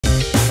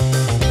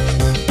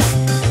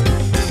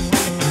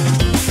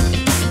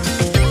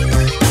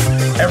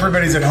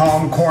everybody's at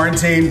home,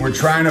 quarantined. We're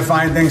trying to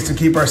find things to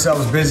keep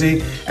ourselves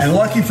busy. And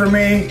lucky for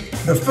me,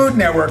 the Food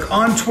Network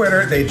on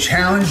Twitter, they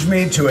challenged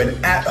me to an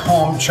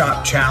at-home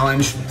chop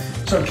challenge.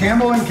 So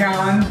Campbell and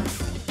Callan,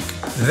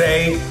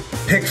 they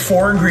picked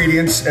 4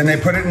 ingredients and they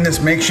put it in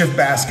this makeshift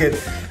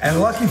basket. And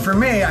lucky for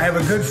me, I have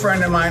a good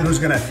friend of mine who's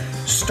gonna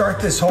start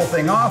this whole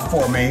thing off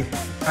for me.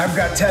 I've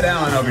got Ted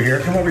Allen over here.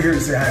 Come over here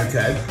and say hi to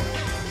Ted.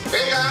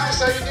 Hey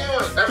guys, how you doing?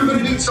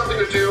 Everybody needs something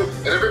to do,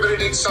 and everybody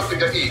needs something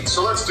to eat.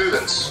 So let's do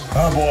this.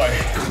 Oh boy.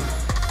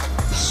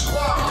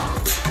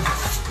 Swap.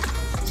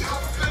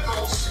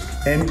 Pickles.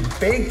 And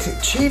baked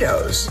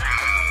Cheetos.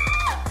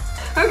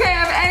 Okay,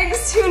 I have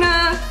eggs,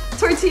 tuna,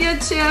 tortilla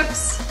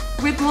chips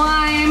with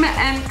lime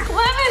and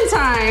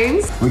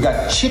clementines. We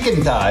got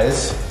chicken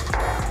thighs,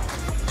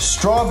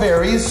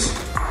 strawberries,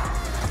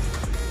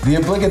 the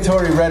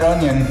obligatory red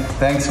onion.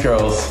 Thanks,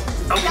 girls.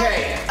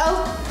 Okay.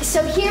 Oh,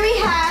 so here we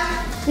have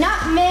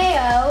not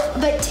mayo,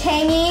 but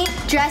tangy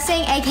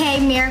dressing, aka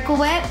Miracle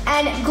Whip,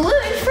 and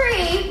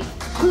gluten-free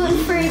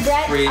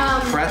bread.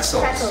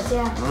 Pretzels. Pretzels,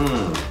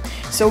 yeah.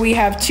 So we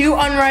have 2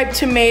 unripe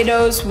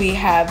tomatoes, we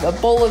have a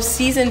bowl of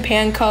seasoned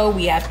panko,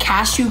 we have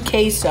cashew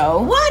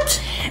queso. What?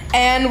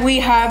 And we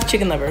have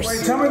chicken livers.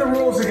 Wait, tell me the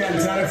rules again,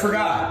 Ted, I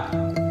forgot.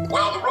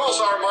 Well, the rules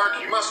are,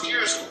 Mark, you must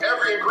use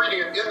every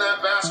ingredient in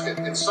that basket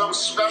in some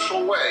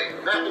special way.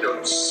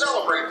 Now,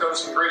 celebrate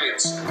those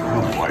ingredients.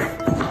 Oh boy.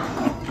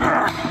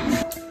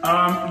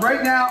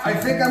 Right now, I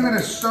think I'm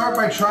gonna start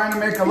by trying to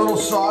make a little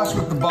sauce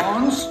with the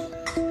bones.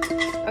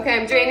 Okay,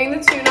 I'm draining the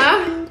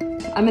tuna.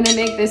 I'm gonna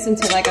make this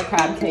into like a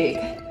crab cake.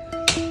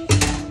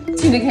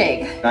 Tuna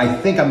cake. I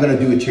think I'm gonna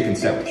do a chicken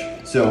sandwich.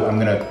 So I'm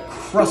gonna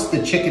crust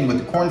the chicken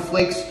with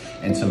cornflakes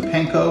and some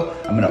panko.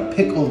 I'm gonna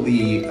pickle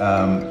the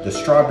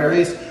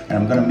strawberries, and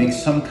I'm gonna make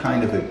some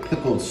kind of a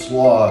pickled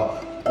slaw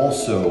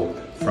also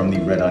from the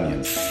red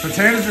onions.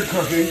 Potatoes are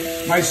cooking.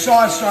 My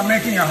sauce, so I'm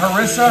making a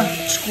harissa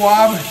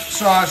squab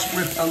sauce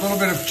with a little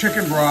bit of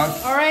chicken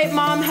broth. All right,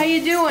 Mom, how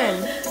you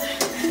doing?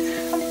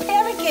 I'm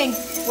panicking.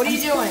 What are you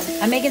doing?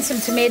 I'm making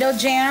some tomato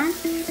jam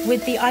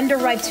with the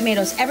underripe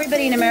tomatoes.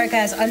 Everybody in America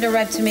has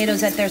underripe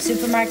tomatoes at their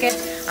supermarket.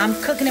 I'm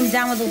cooking them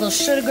down with a little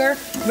sugar,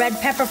 red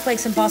pepper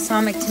flakes, and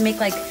balsamic to make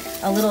like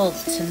a little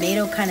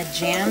tomato kind of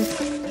jam.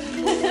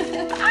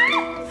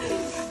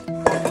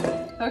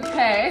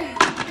 Okay.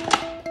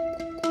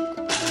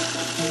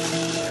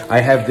 I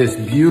have this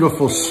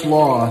beautiful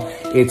slaw.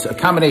 It's a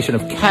combination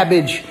of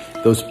cabbage,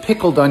 those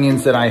pickled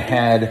onions that I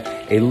had,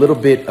 a little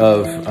bit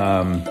of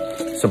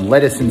some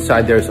lettuce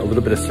inside there, a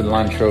little bit of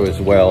cilantro as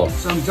well.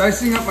 So I'm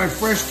dicing up my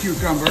fresh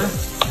cucumber.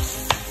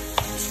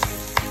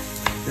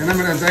 Then I'm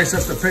gonna dice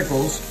up the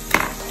pickles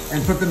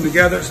and put them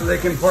together so they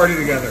can party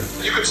together.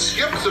 You could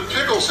skip the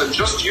pickles and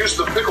just use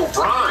the pickle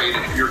brine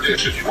in your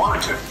dish if you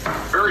wanted to.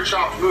 Very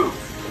chopped move.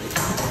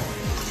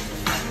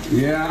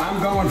 Yeah, I'm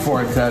going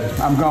for it, Ted.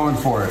 I'm going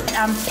for it.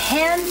 I'm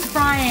pan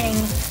frying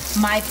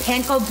my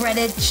panko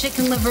breaded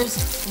chicken livers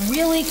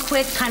really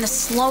quick, kind of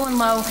slow and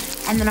low,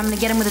 and then I'm gonna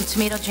get them with a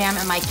tomato jam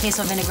and my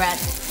queso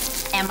vinaigrette.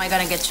 Am I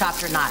gonna get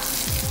chopped or not?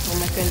 Oh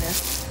my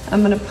goodness.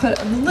 I'm gonna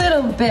put a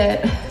little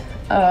bit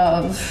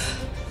of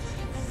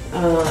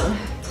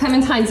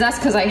clementine zest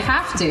because I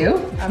have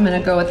to. I'm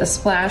gonna go with a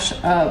splash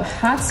of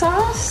hot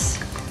sauce.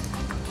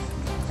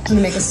 I'm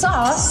gonna make a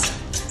sauce,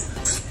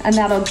 and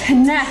that'll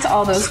connect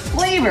all those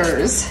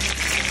flavors.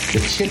 The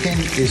chicken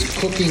is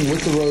cooking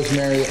with the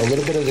rosemary, a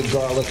little bit of the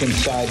garlic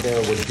inside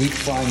there. We're deep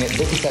frying it.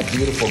 Look at that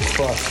beautiful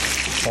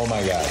crust. Oh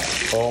my God.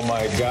 Oh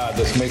my God,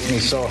 this makes me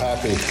so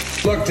happy.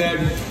 Look, Ted,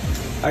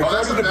 I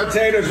covered the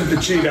potatoes with the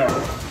Cheeto.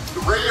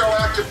 The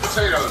radioactive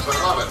potatoes,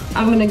 I love it.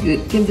 I'm gonna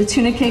give the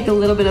tuna cake a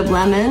little bit of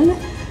lemon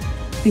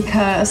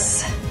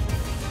because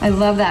I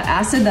love that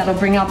acid. That'll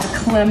bring out the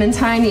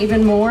clementine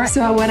even more.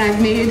 So what I've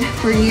made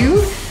for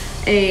you,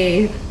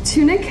 a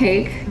tuna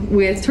cake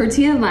with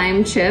tortilla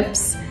lime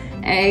chips,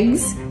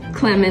 eggs,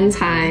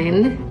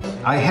 clementine.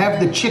 I have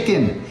the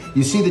chicken.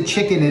 You see the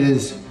chicken, it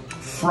is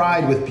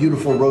fried with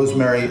beautiful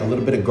rosemary, a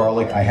little bit of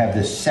garlic. I have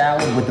this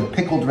salad with the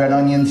pickled red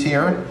onions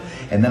here.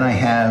 And then I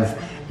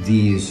have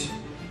these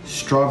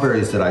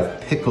strawberries that I've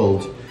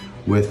pickled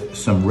with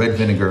some red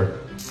vinegar.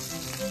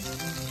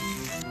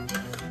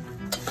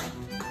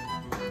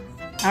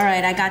 All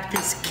right, I got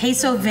this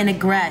queso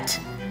vinaigrette,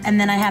 and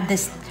then I have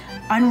this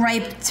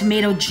unripe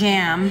tomato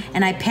jam,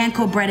 and I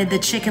panko breaded the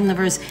chicken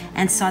livers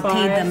and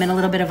sauteed them in a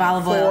little bit of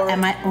olive oil.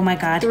 Oh my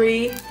God.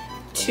 3,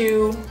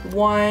 2,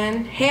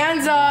 1.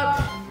 Hands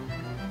up.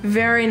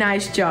 Very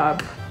nice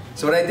job.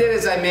 So what I did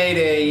is I made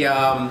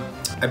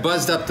I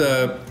buzzed up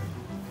the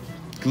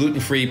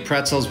gluten-free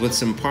pretzels with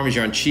some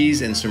Parmesan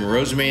cheese and some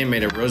rosemary, and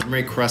made a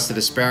rosemary crusted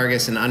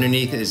asparagus, and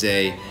underneath is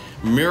a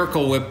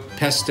Miracle Whip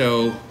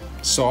pesto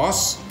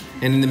sauce.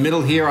 And in the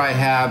middle here I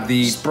have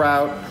the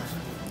sprout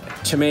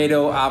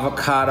tomato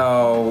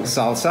avocado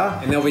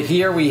salsa. And over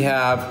here we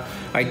have,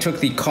 I took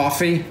the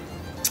coffee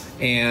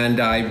and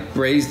I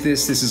braised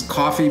this. This is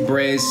coffee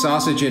braised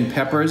sausage and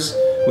peppers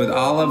with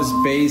olives,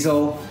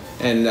 basil,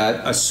 and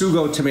a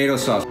sugo tomato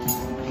sauce.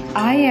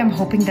 I am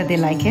hoping that they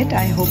like it.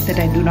 I hope that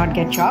I do not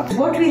get chopped.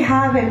 What we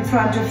have in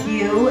front of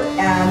you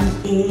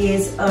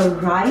is a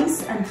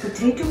rice and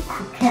potato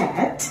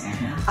croquette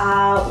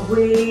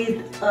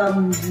with a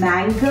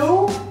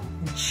mango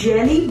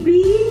jelly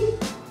bean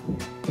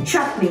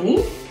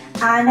chutney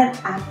and an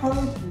apple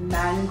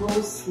mango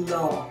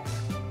slaw.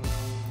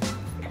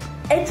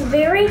 It's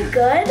very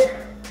good,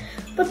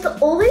 but the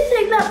only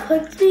thing that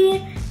puts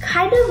me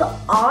kind of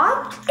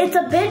off, it's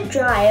a bit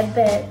dry,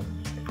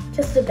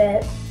 just a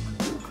bit.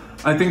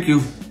 I think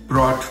you've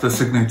brought the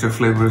signature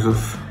flavors of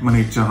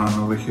Maneet Chauhan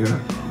over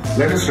here.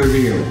 Let us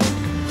reveal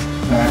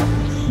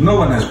that no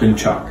one has been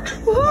chopped.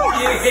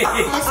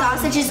 The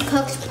sausage is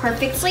cooked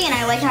perfectly, and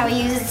I like how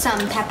he uses some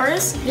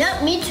peppers.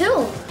 Yep, me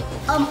too.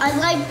 I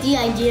like the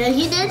idea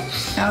he did.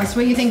 Alex,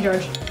 what do you think,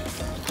 George?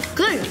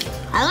 Good.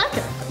 I like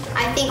it.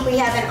 I think we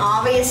have an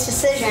obvious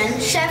decision.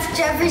 Chef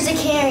Geoffrey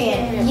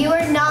Zakarian, you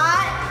are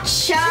not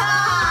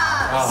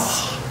chopped.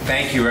 Oh,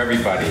 thank you,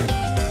 everybody.